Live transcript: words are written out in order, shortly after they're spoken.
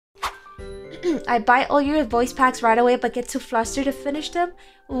I buy all your voice packs right away but get too flustered to finish them.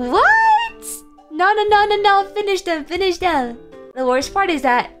 What? No. Finish them. The worst part is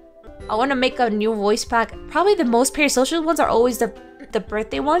that I want to make a new voice pack. Probably the most parasocial ones are always the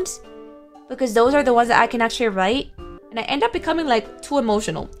birthday ones. Because those are the ones that I can actually write. And I end up becoming like too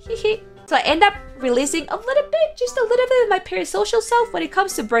emotional. So I end up releasing a little bit, just a little bit of my parasocial self when it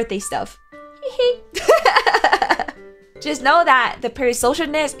comes to birthday stuff. Just know that the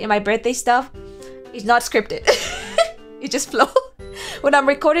parasocialness in my birthday stuff is not scripted. It just flows. When I'm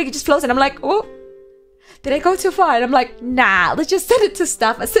recording, it just flows and I'm like, oh, did I go too far? And I'm like, nah, let's just send it to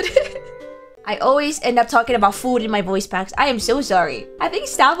Staff. I always end up talking about food in my voice packs. I am so sorry. I think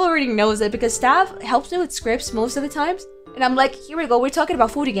Staff already knows it because Staff helps me with scripts most of the times. And I'm like, here we go, we're talking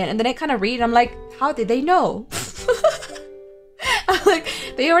about food again. And then I kind of read and I'm like, how did they know? I'm like,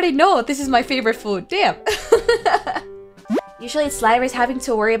 they already know this is my favorite food. Damn. Usually it's Slivers having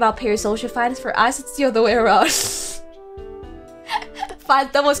to worry about parasocial fans. For us, it's the other way around.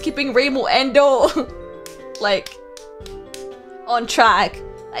 Phantom was keeping REIMU ENDOU like on track.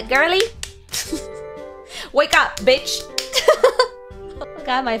 Like, girly, wake up, bitch. Oh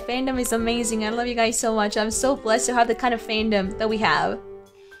god, my fandom is amazing. I love you guys so much. I'm so blessed to have the kind of fandom that we have.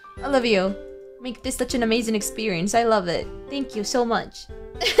 I love you. Make this such an amazing experience. I love it. Thank you so much.